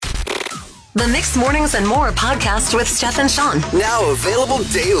The Mixed Mornings and More podcast with Steph and Sean. Now available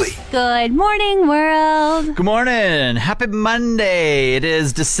daily. Good morning, world. Good morning. Happy Monday. It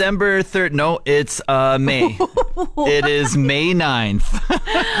is December 3rd. No, it's May. It is May 9th.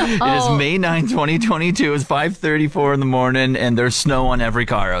 It is May 9th, 2022. It's 5:34 in the morning, and there's snow on every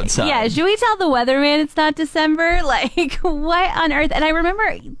car outside. Yeah, should we tell the weatherman it's not December? Like, what on earth? And I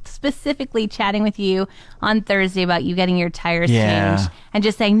remember specifically chatting with you on Thursday about you getting your tires changed and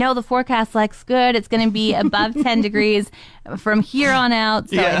just saying, no, the forecast looks good. It's going to be above 10 degrees from here on out.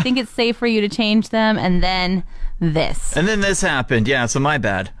 So I think it's safe for you to change them. And then this. And then this happened. Yeah, so my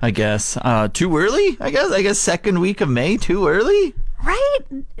bad, I guess. Too early, I guess. I guess second week of May, too early? Right?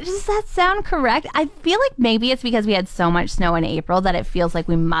 Does that sound correct? I feel like maybe it's because we had so much snow in April that it feels like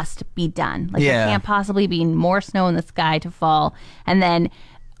we must be done. Like there can't possibly be more snow in the sky to fall. And then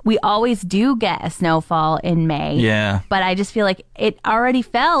we always do get a snowfall in May. Yeah. But I just feel like it already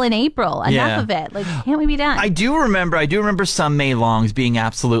fell in April. Enough of it. Like, can't we be done? I do remember some May longs being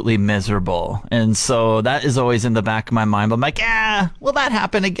absolutely miserable. And so that is always in the back of my mind. I'm like, will that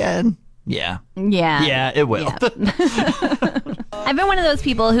happen again? Yeah. Yeah, it will. Yeah. I've been one of those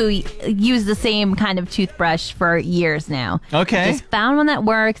people who use the same kind of toothbrush for years now. Okay. Just found one that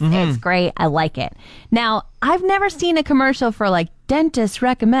works. It's great. I like it. Now, I've never seen a commercial for like dentists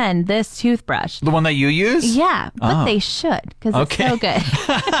recommend this toothbrush. The one that you use? Yeah, but they should because it's so good.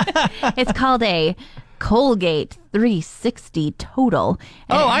 It's called a Colgate 360 Total.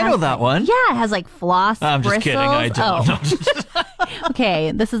 I know that one. Yeah, it has like floss I'm bristles. just kidding. I don't.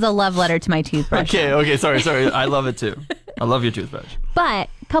 Okay, this is a love letter to my toothbrush. Okay, sorry. I love it too. I love your toothbrush. But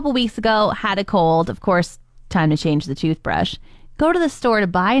a couple weeks ago, had a cold. Of course, time to change the toothbrush. Go to the store to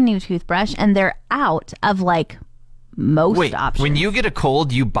buy a new toothbrush, and they're out of like most options. When you get a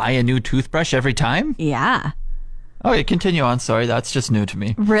cold, you buy a new toothbrush every time? Yeah. Okay, continue on. Sorry, that's just new to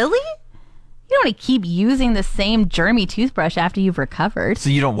me. Really? You don't want to keep using the same germy toothbrush after you've recovered. So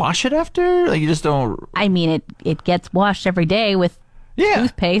you don't wash it after? Like you just don't... I mean, it gets washed every day with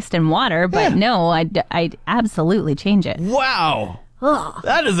toothpaste and water, but no, I'd absolutely change it. Wow. Ugh.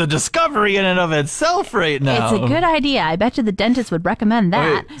 That is a discovery in and of itself right now. It's a good idea. I bet you the dentist would recommend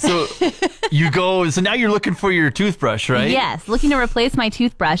that. Wait, so now you're looking for your toothbrush, right? Yes, looking to replace my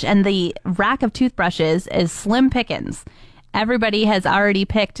toothbrush, and the rack of toothbrushes is slim pickings. Everybody has already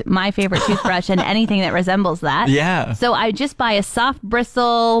picked my favorite toothbrush and anything that resembles that. Yeah. So I just buy a soft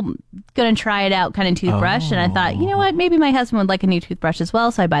bristle, gonna try it out kind of toothbrush. And I thought, you know what? Maybe my husband would like a new toothbrush as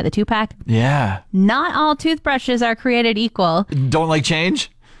well. So I buy the 2-pack. Yeah. Not all toothbrushes are created equal. Don't like change?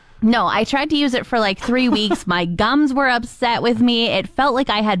 No, I tried to use it for like 3 weeks. My gums were upset with me. It felt like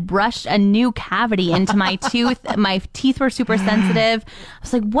I had brushed a new cavity into my tooth. My teeth were super sensitive. I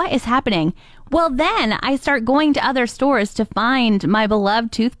was like, what is happening? Well, then I start going to other stores to find my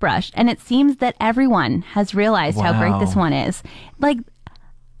beloved toothbrush. And it seems that everyone has realized how great this one is. Like,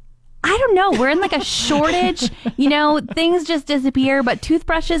 I don't know. We're in like a shortage. Things just disappear. But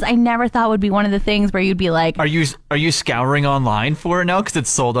toothbrushes, I never thought would be one of the things where you'd be like, Are you scouring online for it now? Because it's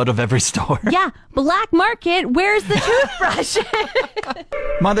sold out of every store. yeah, black market. Where's the toothbrush?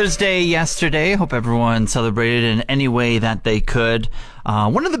 Mother's Day yesterday. Hope everyone celebrated in any way that they could.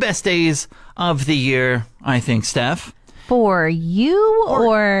 One of the best days of the year, I think, Steph. For you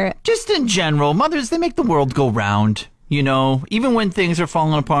or just in general, mothers, they make the world go round. Even when things are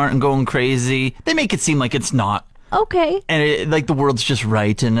falling apart and going crazy, they make it seem like it's not. Okay. And like the world's just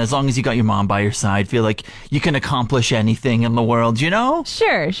right. And as long as you got your mom by your side, feel like you can accomplish anything in the world,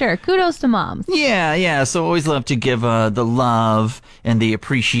 Sure. Kudos to moms. Yeah. So always love to give the love and the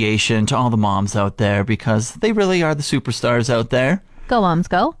appreciation to all the moms out there because they really are the superstars out there. Go, moms,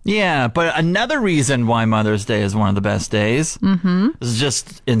 go. Yeah, but another reason why Mother's Day is one of the best days is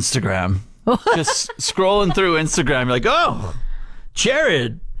just Instagram. Just scrolling through Instagram, you're like, oh,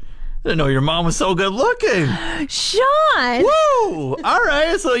 Jared, I didn't know your mom was so good looking. Sean! Woo! All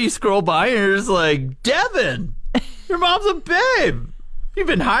right, so you scroll by and you're just like, Devin, your mom's a babe. You've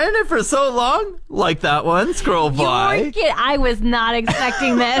been hiding it for so long? Like that one, scroll by. I was not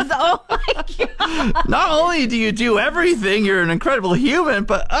expecting this. Oh my God. Not only do you do everything, you're an incredible human,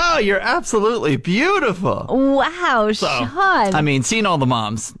 but you're absolutely beautiful. Wow, Sean. I mean, seeing all the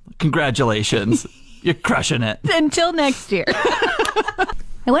moms, congratulations. You're crushing it. Until next year.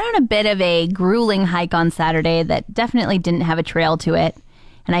 I went on a bit of a grueling hike on Saturday that definitely didn't have a trail to it.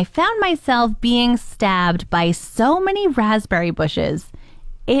 And I found myself being stabbed by so many raspberry bushes.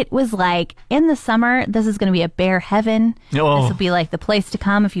 It was like, in the summer, this is going to be a bear heaven. Oh. This will be like the place to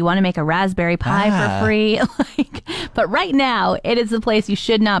come if you want to make a raspberry pie for free. But right now, it is the place you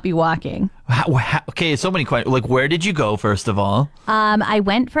should not be walking. Okay, so many questions. Like, where did you go, first of all? I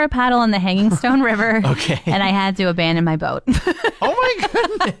went for a paddle on the Hanging Stone River. Okay. And I had to abandon my boat. Oh, my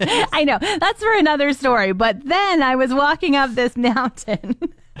goodness. I know. That's for another story. But then I was walking up this mountain.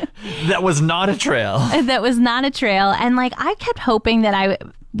 That was not a trail. That was not a trail. And like, I kept hoping that I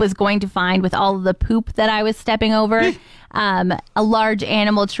was going to find, with all of the poop that I was stepping over, a large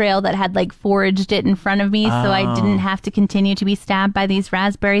animal trail that had like foraged it in front of me, so I didn't have to continue to be stabbed by these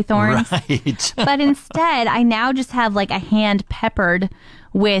raspberry thorns. Right. But instead, I now just have like a hand peppered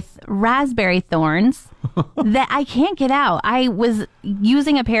with raspberry thorns that I can't get out. I was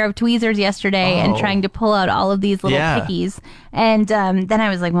using a pair of tweezers yesterday and trying to pull out all of these little pickies. And then I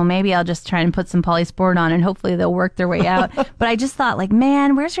was like, well, maybe I'll just try and put some polysporin on and hopefully they'll work their way out. But I just thought, like,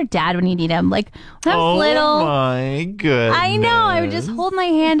 man, where's your dad when you need him? Like, when I was little. Oh, my goodness. I know. I would just hold my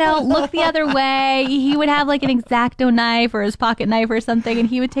hand out, look the other way. He would have like an X-Acto knife or his pocket knife or something, and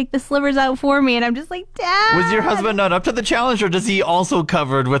he would take the slivers out for me. And I'm just like, Dad. Was your husband not up to the challenge, or does he also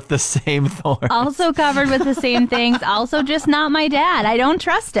covered with the same thorns? Also covered with the same things. Also just not my dad. I don't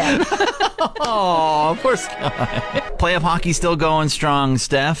trust him. Oh, poor Scott. Playoff hockey still going strong,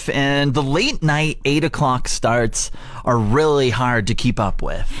 Steph, and the late night 8 o'clock starts are really hard to keep up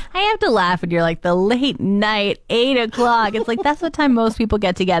with. I have to laugh when you're like, the late night, 8 o'clock. It's like, that's what time most people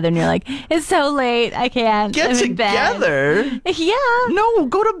get together. And you're like, it's so late. I can't. Get I'm in bed." together? Yeah. No,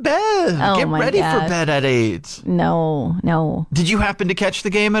 go to bed. Oh, Get my ready God. for bed at 8. No. Did you happen to catch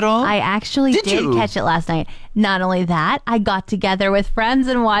the game at all? I actually Did did you? catch it last night. Not only that, I got together with friends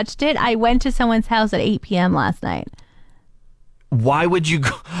and watched it. I went to someone's house at 8 p.m. last night. Why would you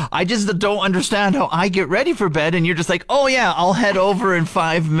go? I just don't understand how I get ready for bed and you're just like, oh yeah, I'll head over in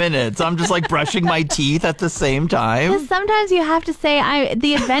 5 minutes. I'm just like brushing my teeth at the same time. Because sometimes you have to say,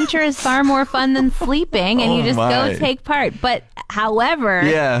 the adventure is far more fun than sleeping, and you just go take part. But however,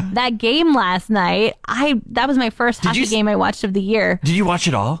 that game last night, that was my first hockey game I watched of the year. Did you watch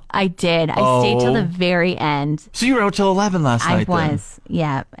it all? I did. I stayed till the very end. So you were out till 11 last night then?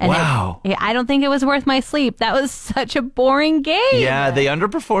 Yeah. And Wow. I don't think it was worth my sleep. That was such a boring game. Yeah, they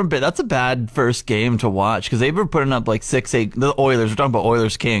underperformed, but that's a bad first game to watch because they were putting up like 6-8. The Oilers, we're talking about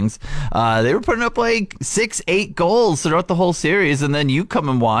Oilers Kings. They were putting up like 6-8 goals throughout the whole series, and then you come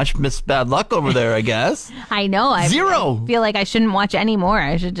and watch. Miss Bad Luck over there, I guess. I know. Zero. I feel like I shouldn't watch any more.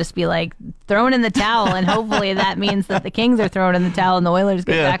 I should just be like thrown in the towel, and hopefully that means that the Kings are thrown in the towel and the Oilers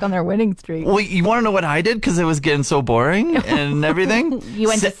get back on their winning streak. Well, you want to know what I did because it was getting so boring and everything? You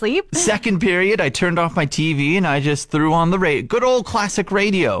went to sleep? Second period, I turned off my TV and I just threw on the radio. Good old classic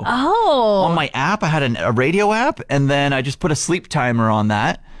radio. Oh. On my app, I had a radio app, and then I just put a sleep timer on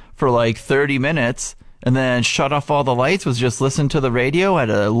that for like 30 minutes, and then shut off all the lights, was just listen to the radio at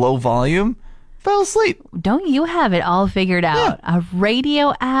a low volume, fell asleep. Don't you have it all figured out? Yeah. A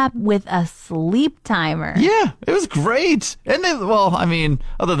radio app with a sleep timer. Yeah, it was great. And then, well, I mean,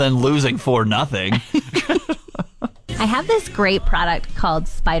 other than losing 4-0. I have this great product called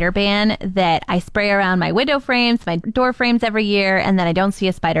Spider Ban that I spray around my window frames, my door frames every year, and then I don't see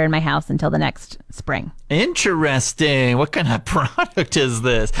a spider in my house until the next spring. Interesting. What kind of product is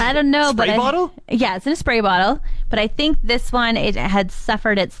this? I don't know, Spray but bottle? Yeah, it's in a spray bottle. But I think this one, it had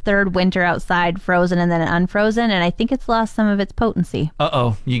suffered its third winter outside, frozen and then unfrozen, and I think it's lost some of its potency.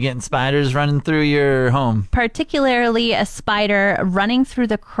 Uh-oh. You getting spiders running through your home? Particularly a spider running through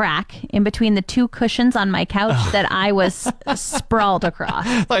the crack in between the two cushions on my couch that I was sprawled across.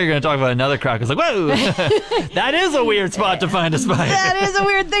 I thought you were going to talk about another crack. I was like, whoa, that is a weird spot to find a spider. That is a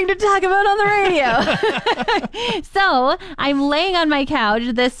weird thing to talk about on the radio. So I'm laying on my couch.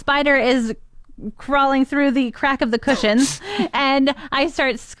 This spider is crawling through the crack of the cushions, and I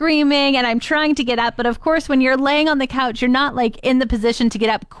start screaming, and I'm trying to get up, but of course when you're laying on the couch, you're not like in the position to get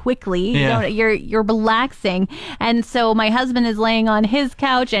up quickly. Yeah. You're relaxing, and so my husband is laying on his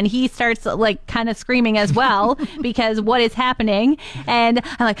couch, and he starts like kind of screaming as well because what is happening, and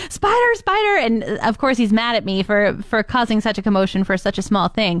I'm like, spider, and of course he's mad at me for causing such a commotion for such a small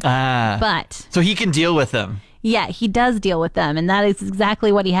thing. But so he can deal with them. yeah, he does deal with them, and that is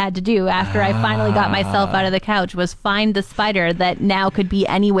exactly what he had to do after I finally got myself out of the couch, was find the spider that now could be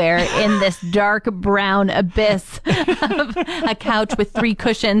anywhere in this dark brown abyss of a couch with 3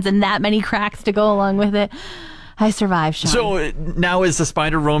 cushions and that many cracks to go along with it. I survived, Sean. So now is the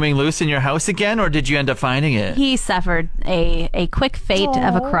spider roaming loose in your house again, or did you end up finding it? He suffered a quick fate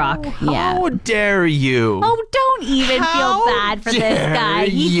of a croc. Yeah. How dare you? Oh, don't even How feel bad for this dare guy.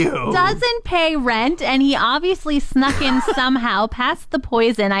 He you? doesn't pay rent, and he obviously snuck in somehow past the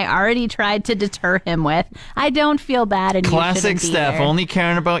poison I already tried to deter him with. I don't feel bad, and Classic you shouldn't Steph, either. only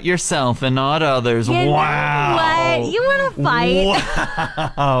caring about yourself and not others. You know Wow. what? You want to fight?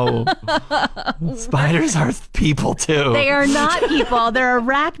 Wow. Spiders are people too. They are not people. They're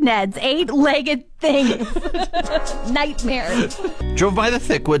arachnids, 8-legged things. Nightmares. Drove by the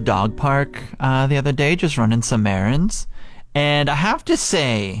Thickwood Dog Park the other day, just running some errands. And I have to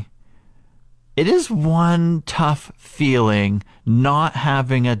say, it is one tough feeling not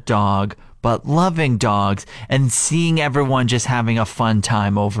having a dog, but loving dogs and seeing everyone just having a fun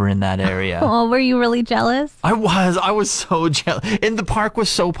time over in that area. Oh, were you really jealous? I was so jealous. And the park was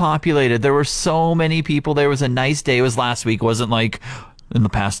so populated. There were so many people. There was a nice day. It was last week. It wasn't like in the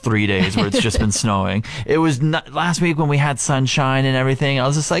past 3 days where it's just been snowing. It was last week when we had sunshine and everything. I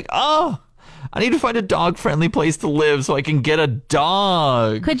was just like, oh, I need to find a dog-friendly place to live so I can get a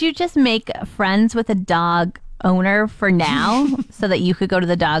dog. Could you just make friends with a dog owner for now so that you could go to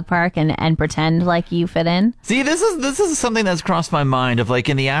the dog park and pretend like you fit in? See, this is something that's crossed my mind of like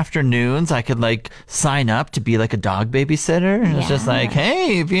in the afternoons I could like sign up to be like a dog babysitter. And it's just like,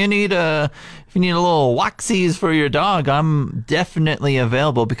 hey, if you need a little waxies for your dog, I'm definitely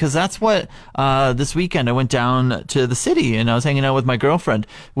available, because that's what this weekend I went down to the city and I was hanging out with my girlfriend.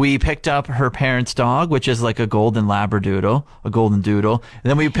 We picked up her parents' dog, which is like a golden labradoodle, a golden doodle. And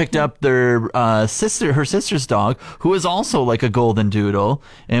then we picked up her sister's dog, who is also like a golden doodle.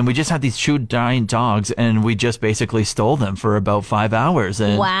 And we just had these two giant dogs and we just basically stole them for about 5 hours.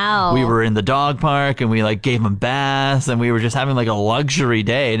 And Wow. we were in the dog park and we like gave them baths and we were just having like a luxury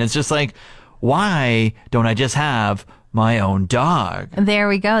day. And it's just like, why don't I just have my own dog? There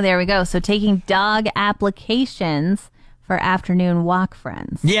we go. So taking dog applications for afternoon walk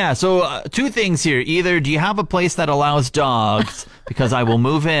friends. Yeah, so two things here. Either do you have a place that allows dogs, because I will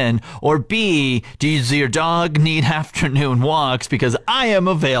move in, or B, does your dog need afternoon walks, because I am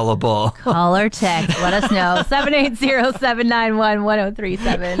available. Call or text. Let us know.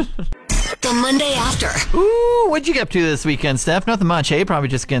 780-791-1037. The Monday after. Ooh, what'd you get up to this weekend, Steph? Nothing much, hey? Probably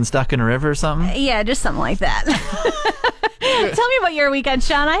just getting stuck in a river or something? Yeah, just something like that. Tell me about your weekend,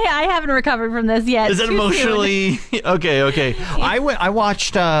 Sean. I haven't recovered from this yet. Is it Too emotionally... Okay. I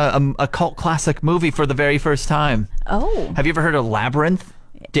watched a cult classic movie for the very first time. soon. Oh. Have you ever heard of Labyrinth?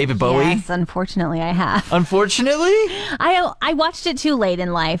 David Bowie? Yes, unfortunately, I have. Unfortunately? I watched it too late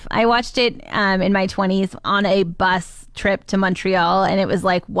in life. I watched it in my 20s on a bus trip to Montreal, and it was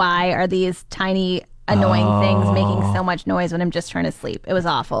like, why are these tiny, annoying things making so much noise when I'm just trying to sleep? It was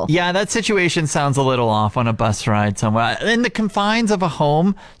awful. Yeah, that situation sounds a little off on a bus ride somewhere. In the confines of a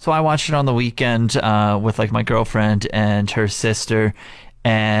home. So I watched it on the weekend with like my girlfriend and her sister,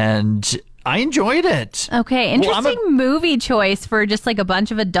 and I enjoyed it. Okay, interesting movie choice for just like a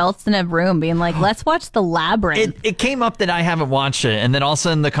bunch of adults in a room being like, let's watch The Labyrinth. It came up that I haven't watched it, and then all of a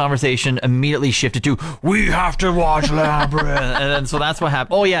sudden the conversation immediately shifted to, we have to watch Labyrinth. And then so that's what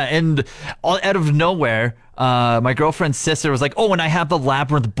happened. Oh yeah, and out of nowhere, my girlfriend's sister was like, oh, and I have the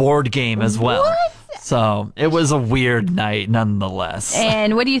Labyrinth board game as well. What? So it was a weird night nonetheless.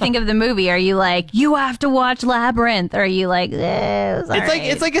 And what do you think of the movie? Are you like, you have to watch Labyrinth? Or are you like, it was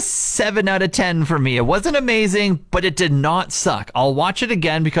It's like a 7 out of 10 for me. It wasn't amazing, but it did not suck. I'll watch it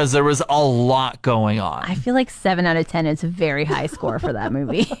again because there was a lot going on. I feel like 7 out of 10 is a very high score for that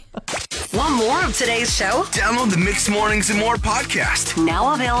movie. Want more of today's show? Download the Mixed Mornings and More podcast.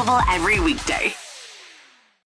 Now available every weekday.